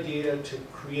brilliant idea to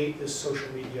create this social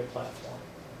media platform.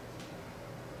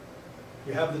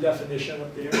 You have the definition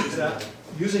up there. Is that,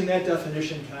 using that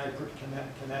definition, can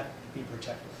that be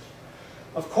protected?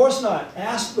 Of course not.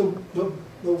 Ask the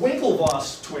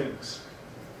Winklevoss twins.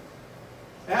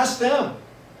 Ask them.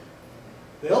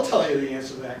 They'll tell you the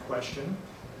answer to that question.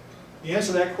 The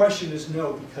answer to that question is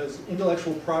no, because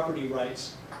intellectual property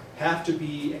rights have to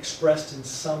be expressed in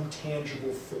some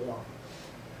tangible form.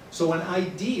 So an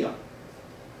idea,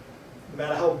 no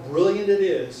matter how brilliant it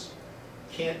is,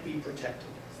 can't be protected.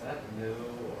 Is that new,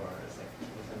 or is it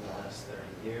within the last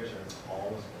 30 years, or it's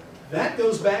always been? That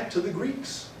goes back to the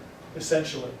Greeks,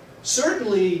 essentially.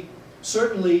 Certainly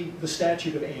the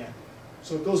Statute of Anne.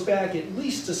 So it goes back at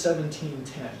least to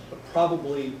 1710, but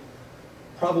probably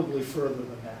further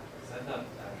than that. Because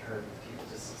I've heard people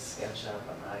just sketch up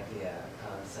an idea, a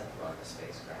concept for like a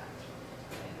spacecraft,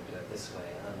 and do it this way,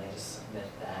 and then they just submit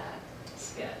that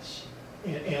sketch.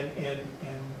 And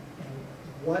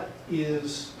what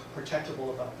is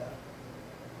protectable about that?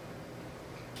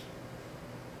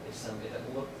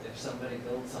 If somebody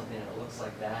builds something and it looks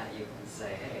like that, you can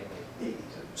say, hey, wait.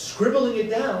 Scribbling it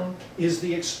down is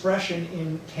the expression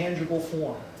in tangible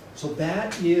form. So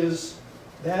that is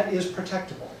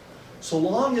protectable. So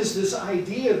long as this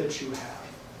idea that you have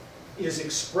is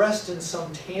expressed in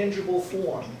some tangible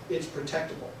form, it's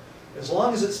protectable. As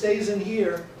long as it stays in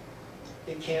here,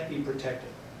 it can't be protected.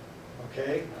 Okay?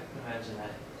 I can imagine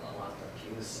that a lot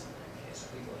profuse in that case.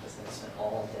 People are just going to spend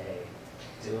all day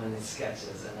doing these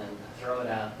sketches and then throw it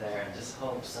out there and just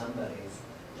hope somebody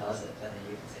does it, and then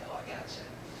you can say, oh, I gotcha.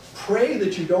 Pray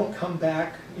that you don't come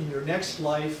back in your next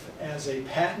life as a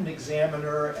patent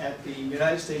examiner at the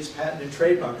United States Patent and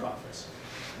Trademark Office,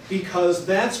 because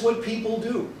that's what people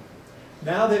do.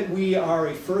 Now that we are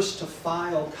a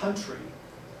first-to-file country,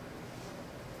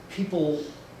 people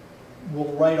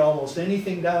will write almost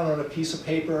anything down on a piece of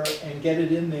paper and get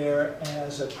it in there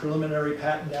as a preliminary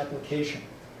patent application,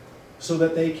 so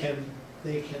that they can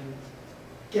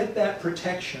get that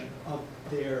protection of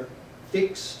their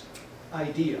fixed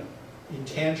idea in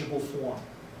tangible form.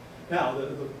 Now,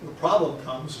 the problem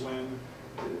comes when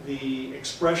the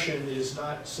expression is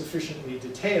not sufficiently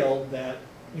detailed that,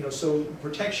 so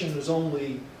protection is you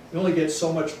only get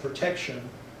so much protection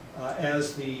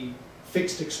as the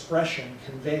fixed expression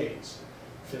conveys.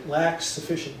 If it lacks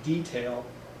sufficient detail,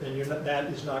 then that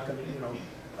is not going to,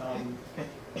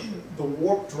 the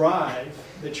warp drive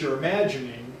that you're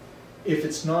imagining, if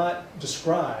it's not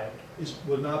described,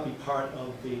 will not be part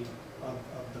of the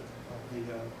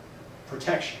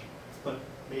protection, but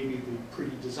maybe the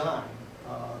pre-design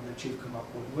that you've come up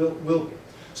with will be.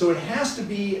 So it has to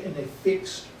be in a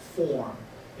fixed form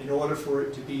in order for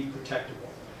it to be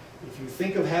protectable. If you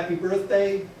think of Happy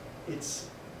Birthday, it's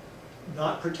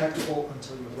not protectable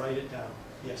until you write it down.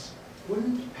 Yes?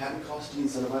 Wouldn't patent costs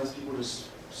de-incentivize people to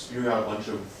spew out a bunch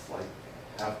of like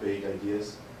half-baked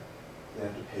ideas? They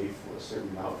have to pay for a certain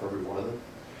amount for every one of them?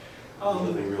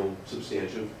 Nothing real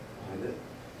substantive behind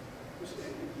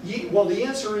it? Well, the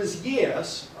answer is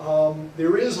yes.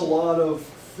 There is a lot of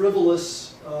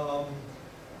frivolous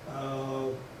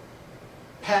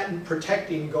patent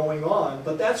protecting going on,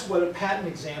 but that's what a patent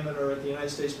examiner at the United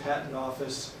States Patent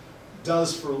Office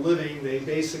does for a living. They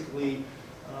basically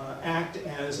act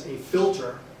as a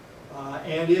filter,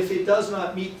 and if it does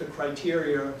not meet the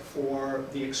criteria for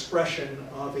the expression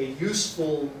of a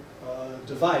useful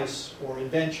device or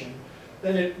invention,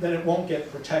 then it won't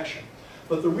get protection.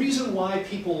 But the reason why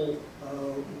people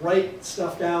write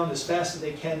stuff down as fast as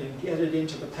they can and get it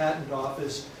into the patent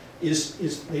office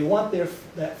is they want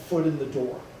that foot in the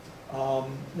door.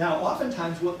 Now,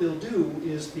 oftentimes what they'll do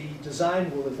is the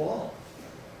design will evolve.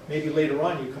 Maybe later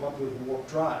on you come up with a warp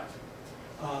drive.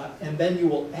 And then you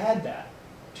will add that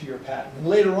to your patent. And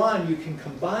later on you can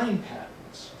combine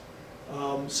patents.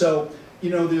 So,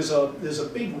 there's a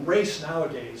big race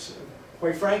nowadays.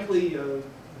 Quite frankly, the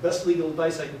best legal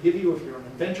advice I can give you if you're an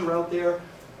inventor out there,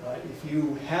 if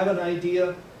you have an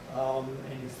idea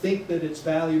and you think that it's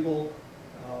valuable,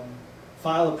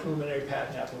 file a preliminary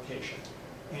patent application.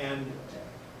 And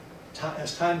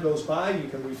as time goes by, you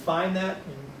can refine that,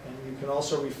 and you can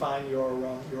also refine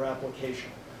your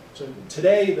application. So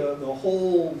today, the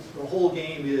whole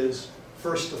game is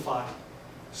first to file.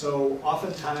 So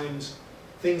oftentimes,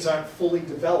 things aren't fully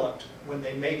developed when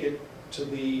they make it to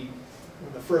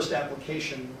when the first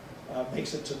application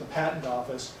makes it to the patent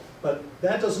office. But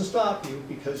that doesn't stop you,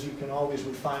 because you can always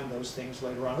refine those things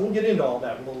later on. We'll get into all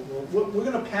that. We're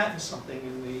going to patent something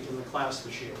in the class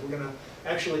this year. We're going to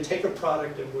actually take a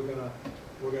product and we're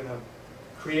going to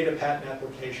create a patent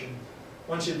application.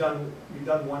 Once you've done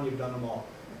one, you've done them all.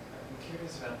 I'm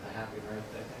curious about the Happy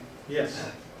Birthday thing.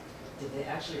 Yes. Did they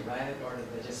actually write it, or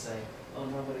did they just say, oh,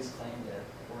 nobody's claimed it,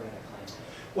 we're going to claim it?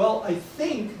 Well, I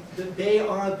think that they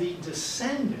are the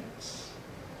descendants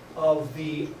of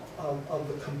the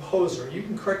composer. You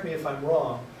can correct me if I'm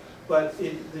wrong, but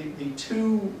the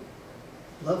two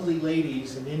lovely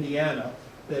ladies in Indiana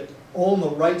that own the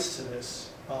rights to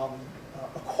this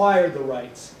acquired the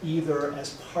rights either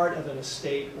as part of an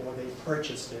estate or they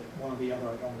purchased it, one or the other,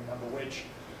 I don't remember which.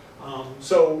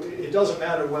 So it doesn't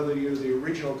matter whether you're the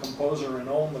original composer and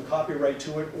own the copyright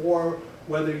to it, or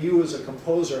whether you as a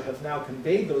composer have now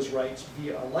conveyed those rights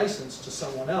via a license to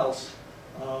someone else.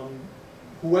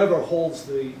 Whoever holds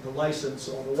the license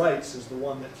or the rights is the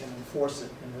one that can enforce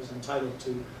it and is entitled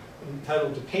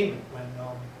to payment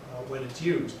when it's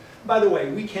used. By the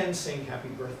way, we can sing happy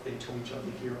birthday to each other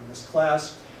here in this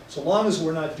class, so long as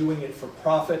we're not doing it for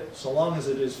profit, so long as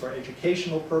it is for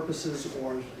educational purposes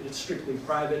or it's strictly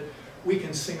private, we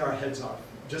can sing our heads off.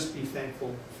 Just be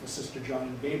thankful for Sister John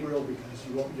and Gabriel, because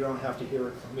you don't have to hear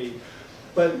it from me.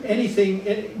 But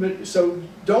so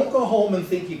don't go home and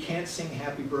think you can't sing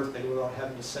happy birthday without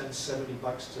having to send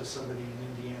 $70 to somebody in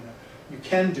Indiana. You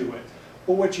can do it.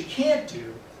 But what you can't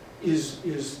do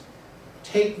is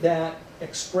take that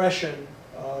expression,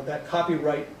 that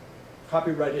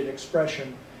copyrighted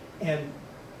expression, and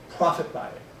profit by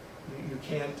it. You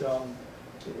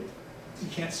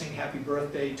can't sing happy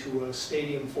birthday to a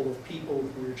stadium full of people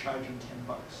who are charging $10.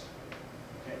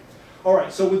 Okay. All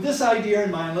right, so with this idea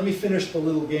in mind, let me finish the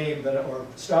little game or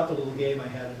start the little game I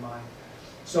had in mind.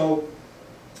 So,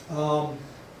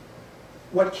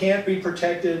 what can't be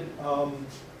protected?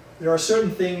 There are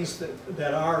certain things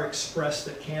that are expressed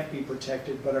that can't be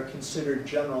protected but are considered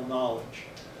general knowledge,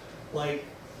 like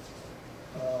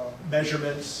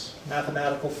measurements,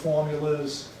 mathematical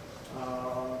formulas,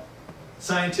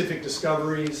 scientific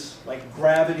discoveries like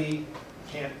gravity.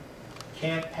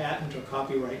 Can't patent or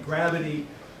copyright gravity.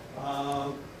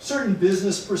 Certain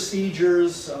business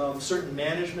procedures, certain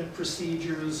management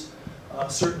procedures,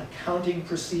 certain accounting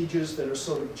procedures that are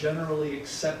sort of generally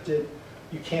accepted.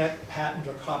 You can't patent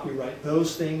or copyright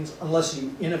those things unless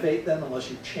you innovate them, unless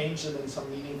you change them in some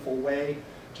meaningful way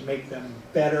to make them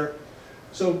better.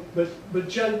 So, but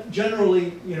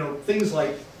generally, you know, things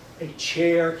like a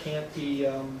chair can't be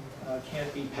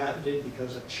patented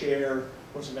because a chair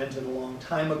was invented a long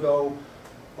time ago.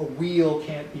 A wheel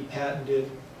can't be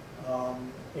patented.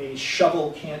 A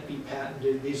shovel can't be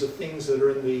patented. These are things that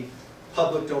are in the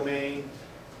public domain.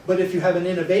 But if you have an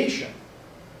innovation,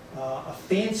 a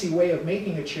fancy way of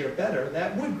making a chair better,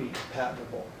 that would be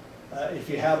patentable. If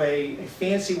you have a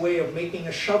fancy way of making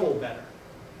a shovel better,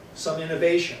 some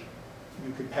innovation,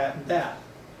 you could patent that.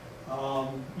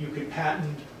 You could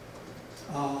patent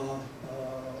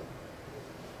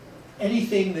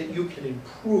anything that you can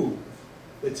improve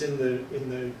that's in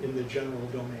the general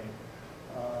domain.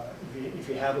 If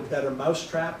you have a better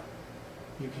mousetrap,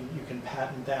 you can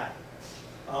patent that.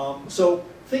 So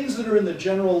things that are in the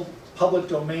general public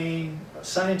domain,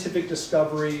 scientific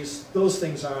discoveries, those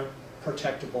things aren't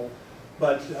protectable,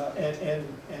 but and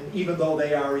even though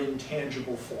they are in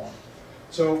tangible form.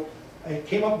 So I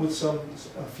came up with a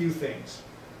few things.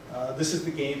 This is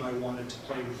the game I wanted to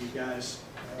play with you guys.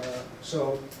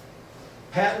 So,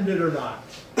 patented or not,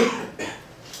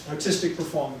 artistic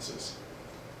performances.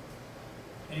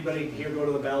 Anybody here go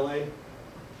to the ballet?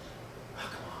 Oh,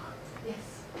 come on. Yes.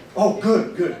 Oh,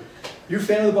 good, good. You a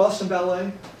fan of the Boston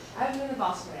Ballet? I haven't been to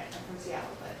Boston yet. I'm from Seattle,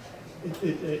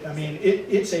 but. I mean,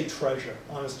 it's a treasure,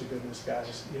 honest to goodness,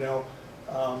 guys. You know,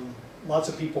 lots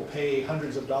of people pay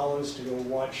hundreds of dollars to go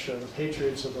watch the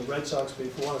Patriots or the Red Sox, but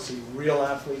if you want to see real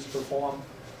athletes perform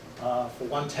for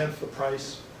 1/10 the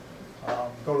price,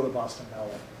 go to the Boston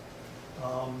Ballet.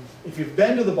 If you've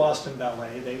been to the Boston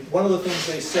Ballet, one of the things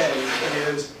they say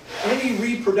is any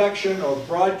reproduction or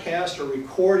broadcast or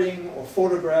recording or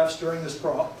photographs during this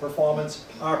performance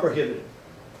are prohibited.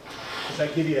 Does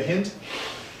that give you a hint?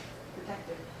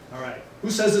 Protected. All right.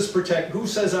 Who says who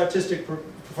says artistic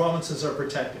performances are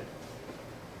protected?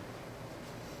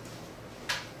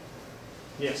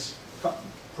 Yes.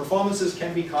 Performances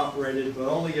can be copyrighted, but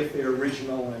only if they're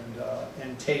original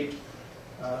and taped.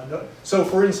 So,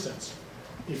 for instance,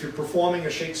 if you're performing a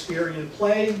Shakespearean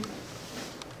play,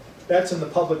 that's in the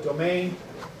public domain,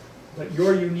 but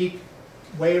your unique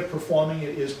way of performing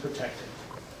it is protected.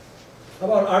 How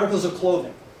about articles of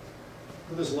clothing?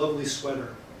 Look at this lovely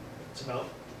sweater. It's about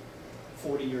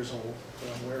 40 years old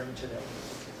that I'm wearing today.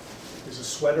 Is a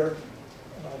sweater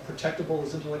protectable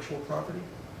as intellectual property?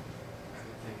 I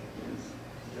think it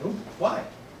is. No? Why?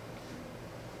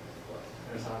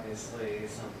 There's obviously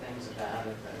some things about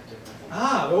it that are different.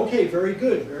 Ah, okay, very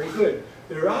good, very good.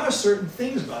 There are certain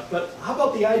things about it, but how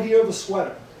about the idea of a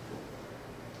sweater?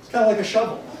 It's kind of like a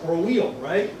shovel or a wheel,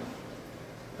 right?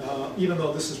 Even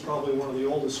though this is probably one of the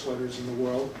oldest sweaters in the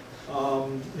world.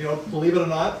 You know, believe it or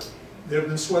not, there have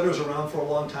been sweaters around for a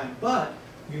long time, but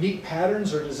unique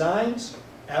patterns or designs,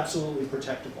 absolutely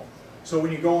protectable. So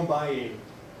when you go and buy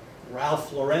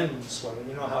Ralph Lauren sweater.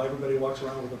 You know how everybody walks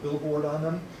around with a billboard on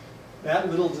them? That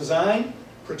little design,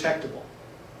 protectable.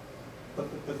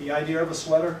 But the idea of a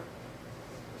sweater,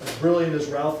 as brilliant as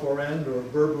Ralph Lauren or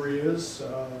Burberry is,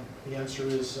 the answer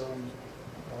is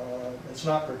it's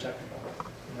not protectable.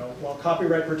 You know, while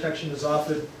copyright protection is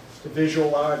offered to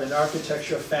visual art and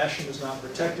architecture, fashion is not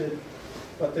protected,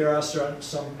 but there are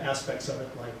some aspects of it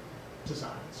like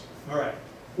designs. All right,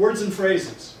 words and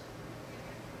phrases.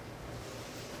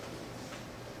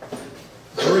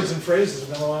 Words and phrases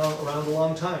have been around a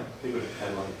long time. I think it would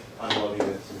depend, like, I'm loving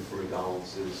that something for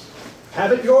McDonald's is,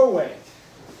 Have it your way.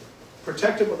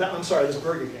 Protectable, I'm sorry, this is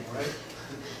Burger King, right?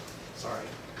 Sorry.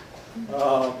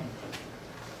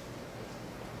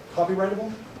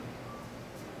 Copyrightable?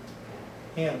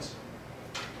 Hands.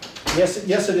 Yes,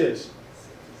 it is.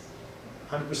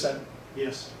 100%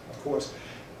 yes, of course.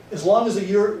 As long as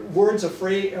your words or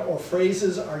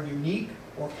phrases are unique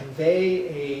or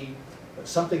convey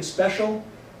something special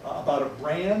about a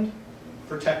brand,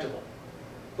 protectable.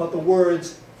 But the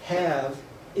words have,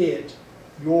 it,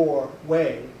 your,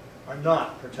 way are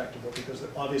not protectable because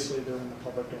obviously they're in the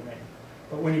public domain.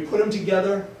 But when you put them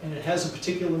together and it has a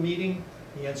particular meaning,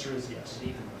 the answer is yes.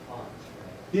 Even the font,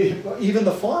 right? Even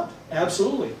the font,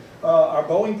 absolutely. Our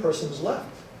Boeing person has left.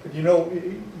 But you know,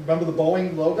 remember the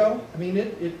Boeing logo? I mean,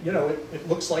 it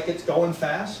looks like it's going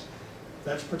fast.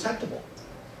 That's protectable.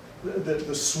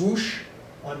 The swoosh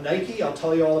on Nike, I'll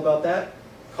tell you all about that,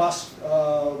 cost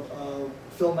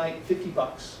Phil Knight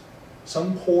 $50.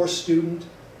 Some poor student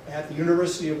at the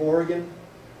University of Oregon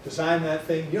designed that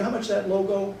thing. You know how much that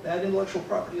logo, that intellectual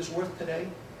property is worth today?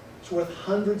 It's worth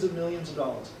hundreds of millions of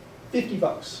dollars.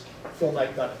 $50 Phil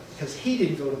Knight got it because he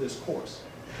didn't go to this course.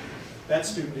 That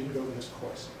student didn't go to this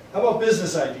course. How about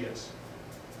business ideas?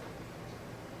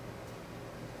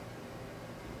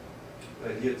 the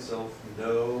idea itself,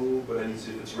 no, but I need to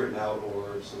see if it's written out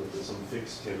or so that there's some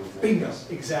fixed table form. Bingo,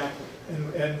 exactly.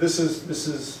 And this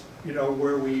is you know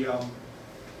where we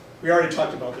already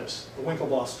talked about this, the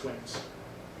Winklevoss twins,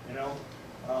 you know.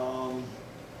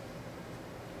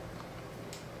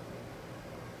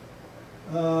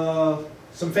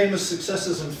 Some famous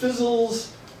successes and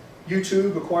fizzles.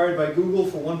 YouTube acquired by Google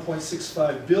for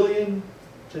 $1.65 billion.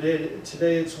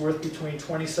 Today it's worth between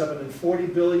 27 and 40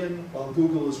 billion, while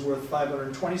Google is worth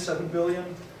 527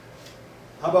 billion.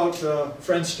 How about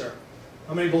Friendster?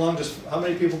 How many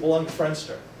people belong to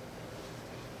Friendster?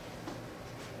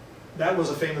 That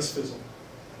was a famous fizzle.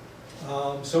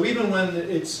 So even when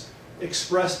it's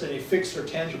expressed in a fixed or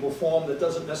tangible form, that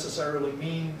doesn't necessarily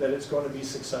mean that it's going to be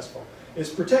successful. It's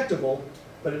protectable,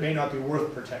 but it may not be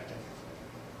worth protecting.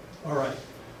 All right.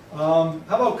 How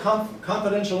about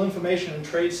confidential information and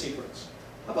trade secrets?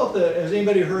 How about has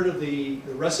anybody heard of the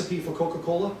recipe for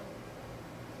Coca-Cola?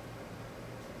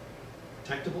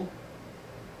 Protectable?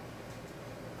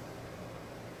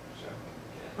 Sure.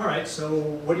 All right, so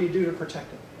what do you do to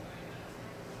protect it?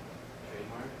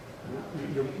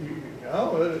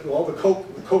 Well, the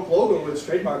Coke logo is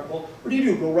trademarkable. What do you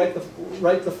do? Go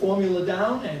write the formula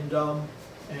down and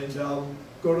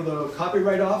go to the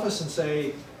copyright office and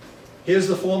say, here's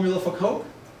the formula for Coke?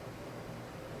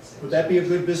 Would that be a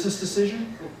good business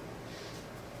decision?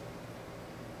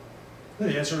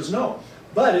 The answer is no.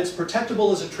 But it's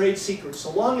protectable as a trade secret.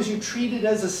 So long as you treat it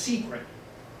as a secret,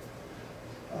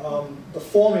 the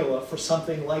formula for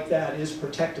something like that is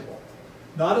protectable.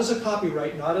 Not as a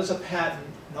copyright, not as a patent,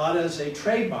 not as a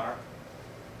trademark,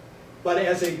 but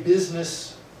as a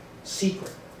business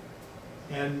secret.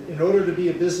 And in order to be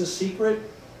a business secret,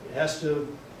 it has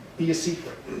to be a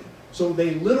secret. So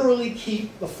they literally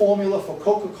keep the formula for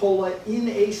Coca-Cola in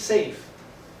a safe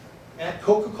at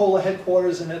Coca-Cola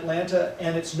headquarters in Atlanta,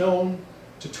 and it's known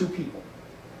to 2 people.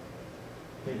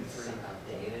 Maybe 3. Is it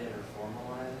outdated or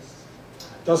formalized?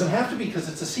 Doesn't have to be because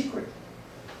it's a secret.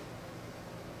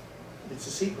 It's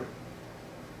a secret.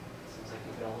 Seems like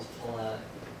you could almost pull out,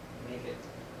 make it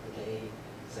a day,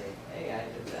 and say, hey, I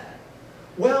did that.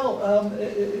 Well,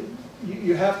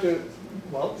 you have to,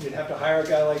 well, you'd have to hire a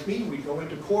guy like me. We'd go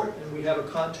into court and we'd have a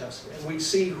contest and we'd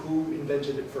see who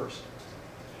invented it first.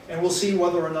 And we'll see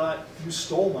whether or not you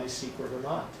stole my secret or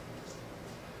not.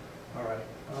 All right,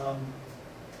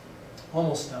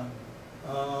 almost done.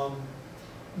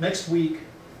 Next week,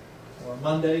 or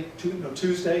Monday,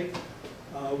 Tuesday,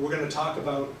 we're going to talk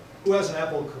about who has an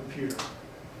Apple computer.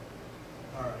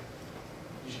 All right,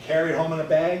 you should carry it home in a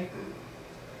bag.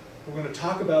 We're going to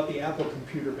talk about the Apple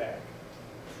computer bag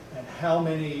and how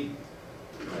many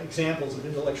examples of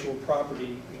intellectual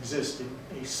property exist in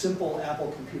a simple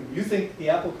Apple computer. You think the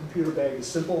Apple computer bag is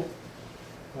simple?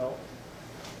 Well,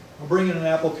 I'll bring in an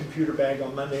Apple computer bag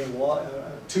on Monday and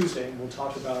Tuesday, and we'll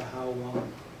talk about how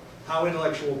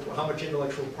much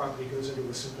intellectual property goes into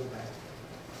a simple bag.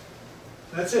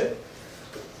 That's it.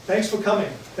 Thanks for coming.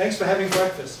 Thanks for having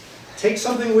breakfast. Take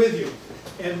something with you.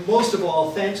 And most of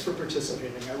all, thanks for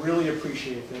participating. I really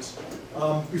appreciate this.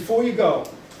 Before you go,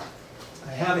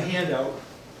 I have a handout.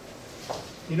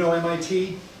 You know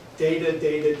MIT? Data,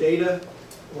 data, data.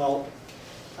 Well,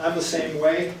 I'm the same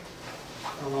way.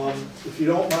 If you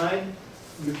don't mind,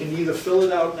 you can either fill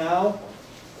it out now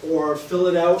or fill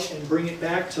it out and bring it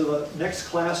back to the next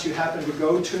class you happen to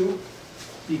go to,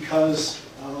 because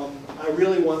I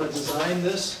really want to design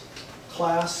this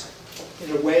class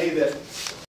in a way that